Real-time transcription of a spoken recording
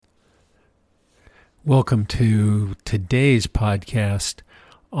Welcome to today's podcast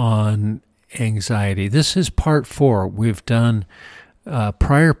on anxiety. This is part 4. We've done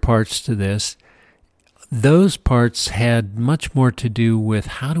prior parts to this. Those parts had much more to do with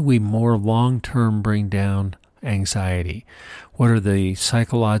how do we more long-term bring down anxiety? What are the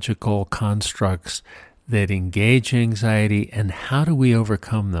psychological constructs that engage anxiety, and how do we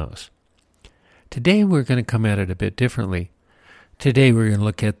overcome those? Today we're going to come at it a bit differently. Today we're going to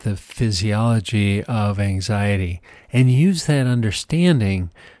look at the physiology of anxiety and use that understanding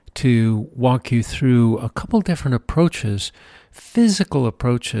to walk you through a couple different approaches, physical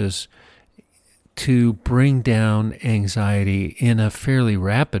approaches, to bring down anxiety in a fairly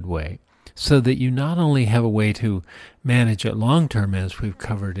rapid way so that you not only have a way to manage it long-term, as we've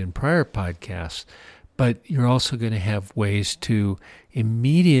covered in prior podcasts, but you're also going to have ways to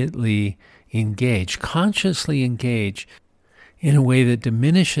immediately engage, consciously engage, in a way that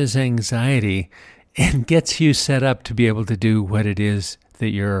diminishes anxiety and gets you set up to be able to do what it is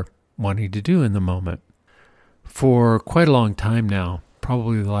that you're wanting to do in the moment. For quite a long time now,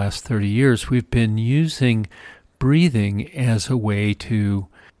 probably the last 30 years, we've been using breathing as a way to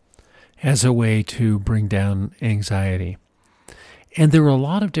bring down anxiety. And there were a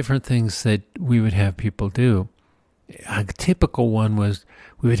lot of different things that we would have people do. A typical one was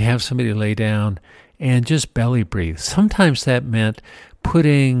we would have somebody lay down and just belly breathe. Sometimes that meant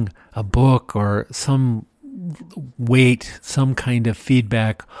putting a book or some weight, some kind of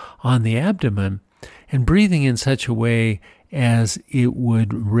feedback on the abdomen and breathing in such a way as it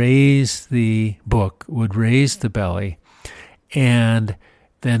would raise the book, would raise the belly, and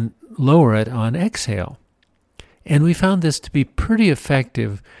then lower it on exhale. And we found this to be pretty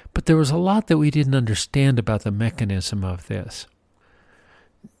effective, but there was a lot that we didn't understand about the mechanism of this.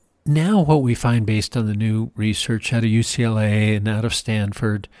 Now what we find based on the new research out of UCLA and out of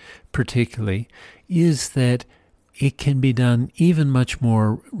Stanford particularly is that it can be done even much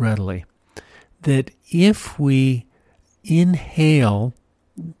more readily. That if we inhale,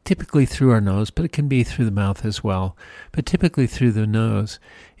 typically through our nose, but it can be through the mouth as well, but typically through the nose,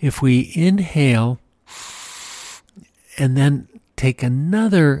 if we inhale and then take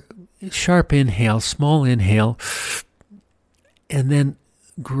another sharp inhale, small inhale, and then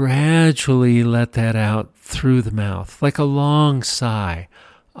gradually let that out through the mouth, like a long sigh.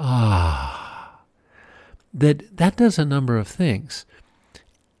 That does a number of things,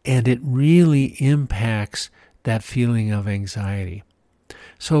 and it really impacts that feeling of anxiety.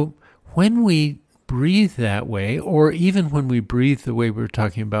 So when we breathe that way, or even when we breathe the way we were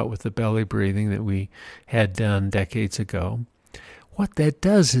talking about with the belly breathing that we had done decades ago, what that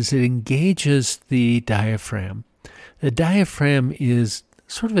does is it engages the diaphragm. The diaphragm is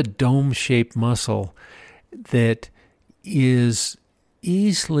sort of a dome-shaped muscle that is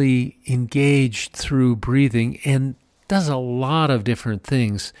easily engaged through breathing and does a lot of different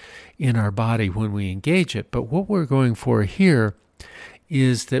things in our body when we engage it. But what we're going for here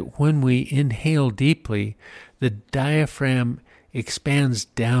is that when we inhale deeply, the diaphragm expands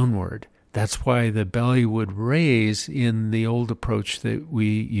downward. That's why the belly would raise in the old approach that we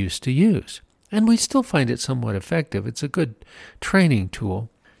used to use. And we still find it somewhat effective. It's a good training tool.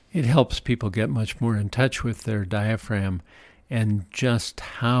 It helps people get much more in touch with their diaphragm and just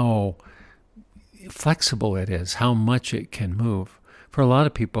how flexible it is, how much it can move. For a lot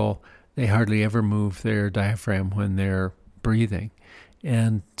of people, they hardly ever move their diaphragm when they're breathing.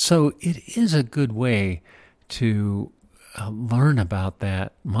 And so it is a good way to learn about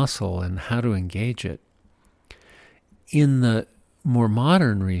that muscle and how to engage it. In the more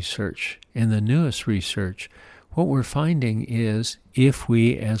modern research, in the newest research, what we're finding is if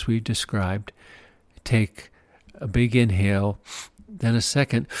we, as we've described, take a big inhale, then a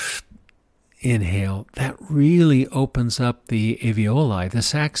second inhale, that really opens up the alveoli, the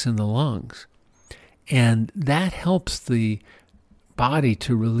sacs in the lungs. And that helps the body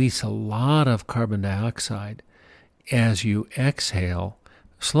to release a lot of carbon dioxide as you exhale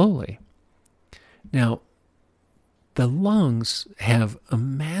slowly. Now, the lungs have a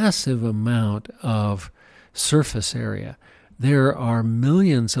massive amount of surface area. There are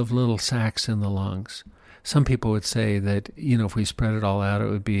millions of little sacs in the lungs. Some people would say that, if we spread it all out, it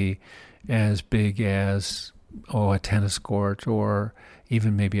would be as big as, a tennis court or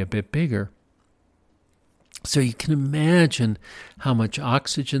even maybe a bit bigger. So you can imagine how much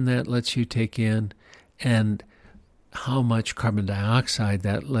oxygen that lets you take in and how much carbon dioxide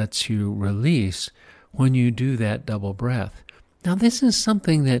that lets you release when you do that double breath. Now, this is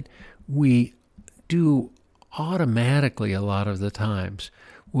something that we do automatically a lot of the times.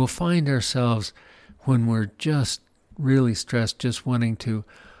 We'll find ourselves when we're just really stressed, just wanting to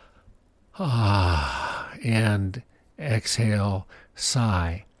and exhale,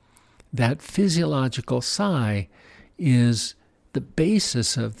 sigh. That physiological sigh is the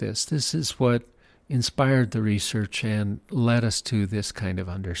basis of this. This is what inspired the research and led us to this kind of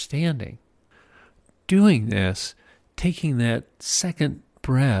understanding. Doing this, taking that second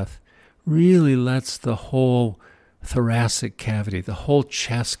breath, really lets the whole thoracic cavity, the whole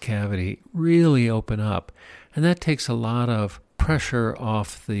chest cavity really open up. And that takes a lot of pressure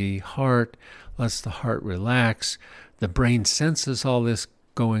off the heart, lets the heart relax. The brain senses all this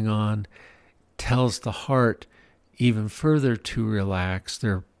going on, tells the heart even further to relax.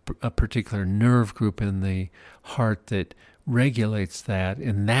 There's a particular nerve group in the heart that regulates that,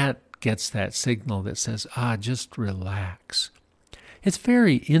 and that gets that signal that says, just relax. It's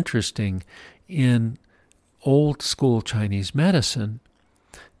very interesting. In old school Chinese medicine,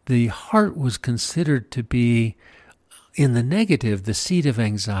 the heart was considered to be, in the negative, the seat of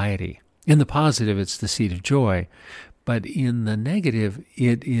anxiety. In the positive, it's the seat of joy. But in the negative,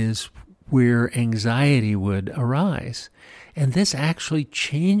 it is where anxiety would arise. And this actually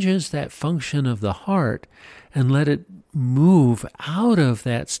changes that function of the heart and let it move out of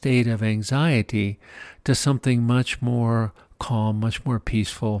that state of anxiety to something much more calm, much more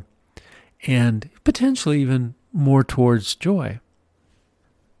peaceful, and potentially even more towards joy.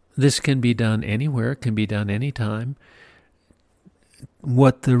 This can be done anywhere, it can be done anytime.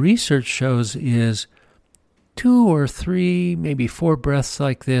 What the research shows is 2 or 3, maybe 4 breaths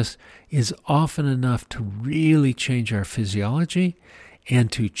like this is often enough to really change our physiology and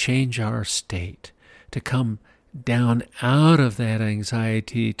to change our state, to come down out of that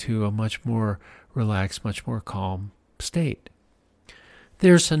anxiety to a much more relaxed, much more calm state.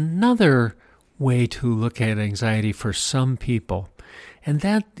 There's another way to look at anxiety for some people, and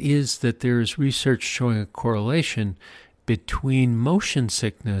that is that there is research showing a correlation between motion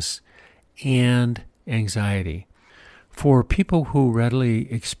sickness and anxiety. For people who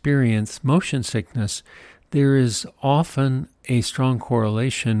readily experience motion sickness, there is often a strong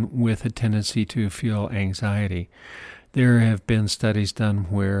correlation with a tendency to feel anxiety. There have been studies done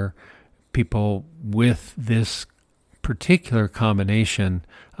where people with this particular combination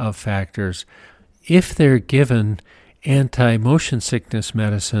of factors, if they're given anti-motion sickness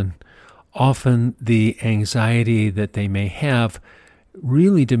medicine, often the anxiety that they may have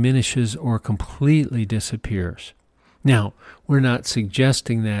really diminishes or completely disappears. Now, we're not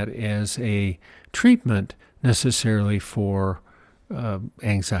suggesting that as a treatment necessarily for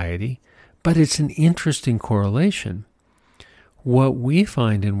anxiety, but it's an interesting correlation. What we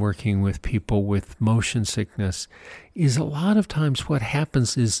find in working with people with motion sickness is a lot of times what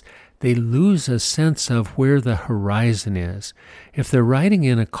happens is they lose a sense of where the horizon is. If they're riding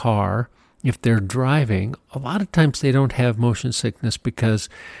in a car, if they're driving, a lot of times they don't have motion sickness because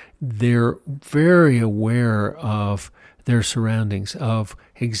they're very aware of their surroundings, of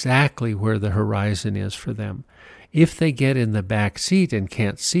exactly where the horizon is for them. If they get in the back seat and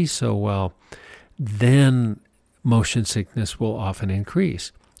can't see so well, then motion sickness will often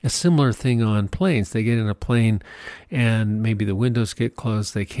increase. A similar thing on planes. They get in a plane and maybe the windows get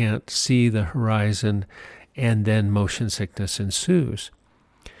closed, they can't see the horizon, and then motion sickness ensues.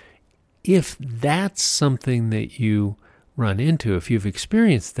 If that's something that you run into, if you've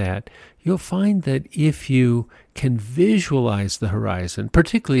experienced that, you'll find that if you can visualize the horizon,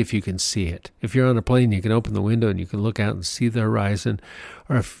 particularly if you can see it. If you're on a plane, you can open the window and you can look out and see the horizon.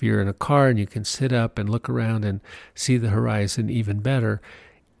 Or if you're in a car and you can sit up and look around and see the horizon even better.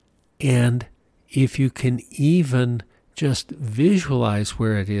 And if you can even just visualize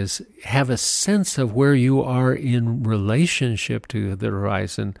where it is, have a sense of where you are in relationship to the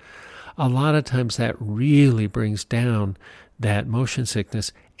horizon, a lot of times that really brings down that motion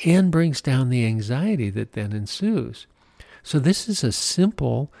sickness and brings down the anxiety that then ensues. So this is a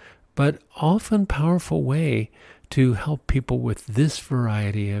simple but often powerful way to help people with this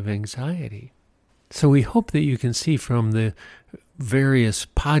variety of anxiety. So we hope that you can see from the various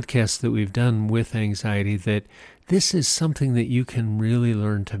podcasts that we've done with anxiety that this is something that you can really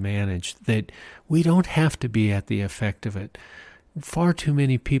learn to manage, that we don't have to be at the effect of it. Far too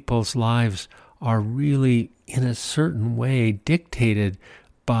many people's lives are really, in a certain way, dictated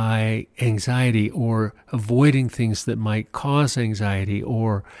by anxiety or avoiding things that might cause anxiety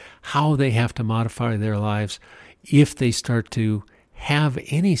or how they have to modify their lives if they start to have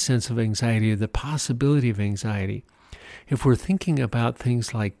any sense of anxiety or the possibility of anxiety. If we're thinking about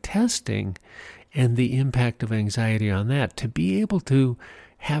things like testing and the impact of anxiety on that, to be able to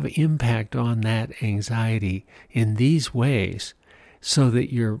have impact on that anxiety in these ways so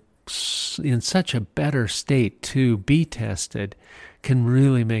that you're in such a better state to be tested can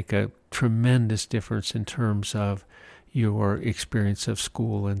really make a tremendous difference in terms of your experience of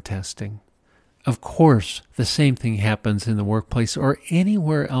school and testing. Of course, the same thing happens in the workplace or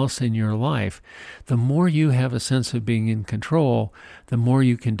anywhere else in your life. The more you have a sense of being in control, the more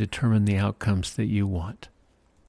you can determine the outcomes that you want.